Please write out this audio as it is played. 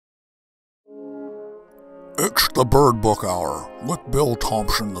It's the Bird Book Hour with Bill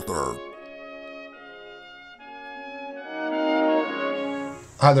Thompson III.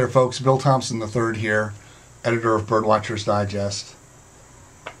 Hi there, folks. Bill Thompson III here, editor of Birdwatcher's Digest,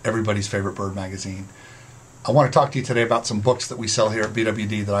 everybody's favorite bird magazine. I want to talk to you today about some books that we sell here at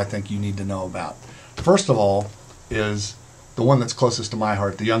BWD that I think you need to know about. First of all is the one that's closest to my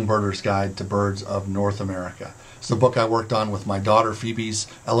heart, The Young Birder's Guide to Birds of North America. It's the book I worked on with my daughter Phoebe's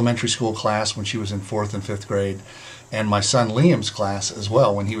elementary school class when she was in 4th and 5th grade, and my son Liam's class as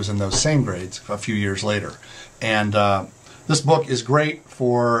well when he was in those same grades a few years later. And this book is great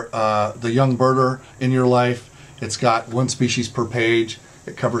for the young birder in your life. It's got one species per page.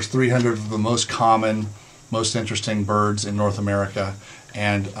 It covers 300 of the most common, most interesting birds in North America,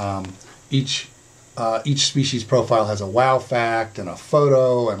 and each species profile has a wow fact and a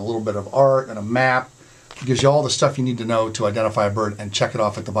photo and a little bit of art and a map. It gives you all the stuff you need to know to identify a bird and check it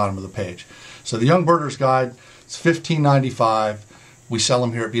off at the bottom of the page. So the Young Birder's Guide, it's $15.95. We sell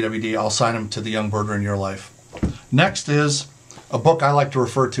them here at BWD. I'll sign them to the young birder in your life. Next is a book I like to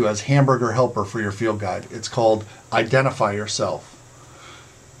refer to as Hamburger Helper for your field guide. It's called Identify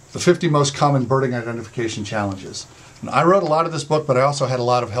Yourself. The 50 Most Common Birding Identification Challenges. And I wrote a lot of this book, but I also had a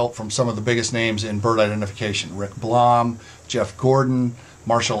lot of help from some of the biggest names in bird identification. Rick Blom, Jeff Gordon,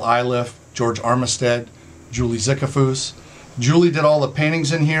 Marshall Iliff, George Armistead, Julie Zickafoos. Julie did all the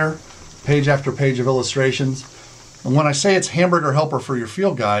paintings in here, page after page of illustrations. And when I say it's Hamburger Helper for your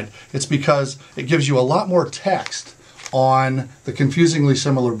field guide, it's because it gives you a lot more text on the confusingly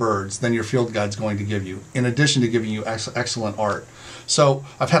similar birds than your field guide's going to give you, in addition to giving you excellent art. So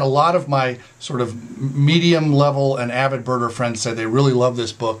I've had a lot of my sort of medium level and avid birder friends say they really love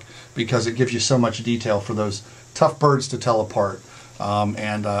this book because it gives you so much detail for those tough birds to tell apart.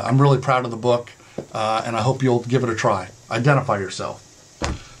 I'm really proud of the book, and I hope you'll give it a try. Identify Yourself.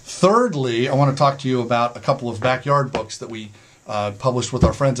 Thirdly, I want to talk to you about a couple of backyard books that we published with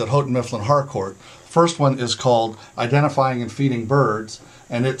our friends at Houghton Mifflin Harcourt. First one is called Identifying and Feeding Birds,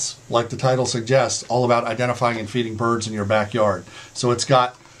 and it's, like the title suggests, all about identifying and feeding birds in your backyard. So it's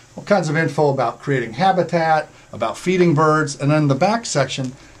got all kinds of info about creating habitat, about feeding birds, and then the back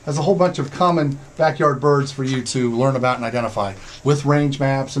section has a whole bunch of common backyard birds for you to learn about and identify, with range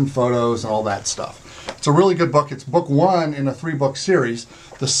maps and photos and all that stuff. It's a really good book. It's book one in a 3-book series,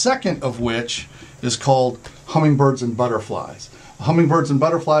 the second of which is called Hummingbirds and Butterflies. Hummingbirds and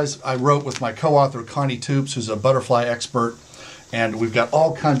Butterflies I wrote with my co-author Connie Toops, who's a butterfly expert, and we've got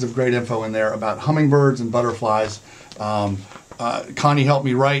all kinds of great info in there about hummingbirds and butterflies. Connie helped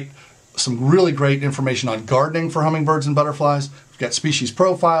me write some really great information on gardening for hummingbirds and butterflies. We've got species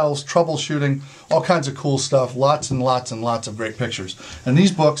profiles, troubleshooting, all kinds of cool stuff, lots and lots and lots of great pictures. And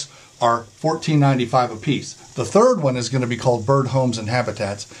these books are $14.95 a piece. The third one is going to be called Bird Homes and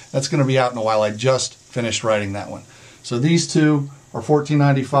Habitats. That's going to be out in a while. I just finished writing that one. So these two are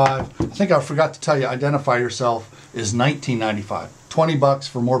 $14.95. I think I forgot to tell you, Identify Yourself is $19.95. 20 bucks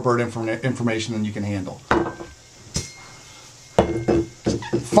for more bird information than you can handle.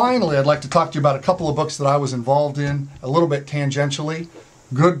 Finally, I'd like to talk to you about a couple of books that I was involved in, a little bit tangentially.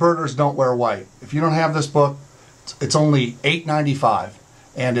 Good Birders Don't Wear White. If you don't have this book, it's only $8.95,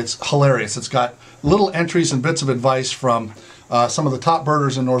 and it's hilarious. It's got little entries and bits of advice from some of the top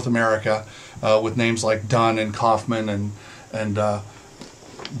birders in North America, with names like Dunn and Kaufman and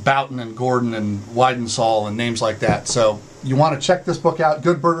Boughton and Gordon and Weidensall and names like that. So you want to check this book out,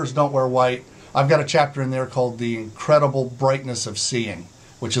 Good Birders Don't Wear White. I've got a chapter in there called The Incredible Brightness of Seeing,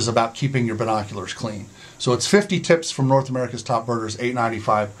 which is about keeping your binoculars clean. So it's 50 tips from North America's top birders,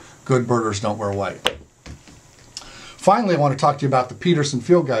 $8.95. Good Birders Don't Wear White. Finally, I want to talk to you about the Peterson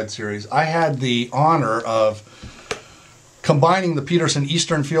Field Guide series. I had the honor of combining the Peterson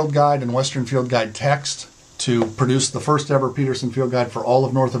Eastern Field Guide and Western Field Guide text to produce the first ever Peterson Field Guide for all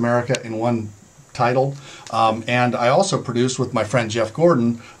of North America in one title. And I also produced, with my friend Jeff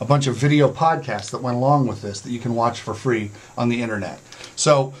Gordon, a bunch of video podcasts that went along with this that you can watch for free on the internet.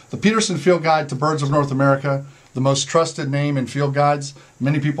 So the Peterson Field Guide to Birds of North America, the most trusted name in field guides,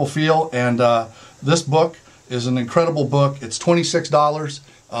 many people feel, and this book is an incredible book. It's $26.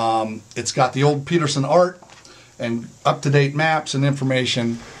 It's got the old Peterson art and up-to-date maps and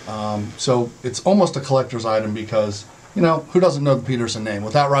information. So it's almost a collector's item because, you know, who doesn't know the Peterson name?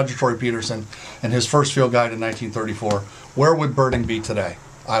 Without Roger Tory Peterson and his first field guide in 1934, where would birding be today?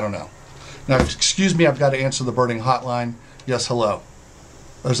 I don't know. Now, excuse me, I've got to answer the birding hotline. Yes, hello.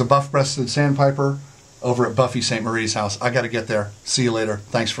 There's a buff-breasted sandpiper over at Buffy St. Marie's house. I got to get there. See you later.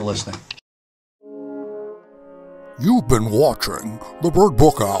 Thanks for listening. You've been watching the Bird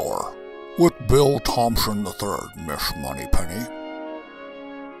Book Hour with Bill Thompson III, Miss Moneypenny.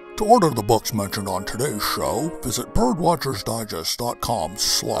 To order the books mentioned on today's show, visit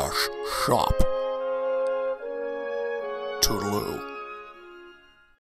birdwatchersdigest.com/shop. Toodaloo.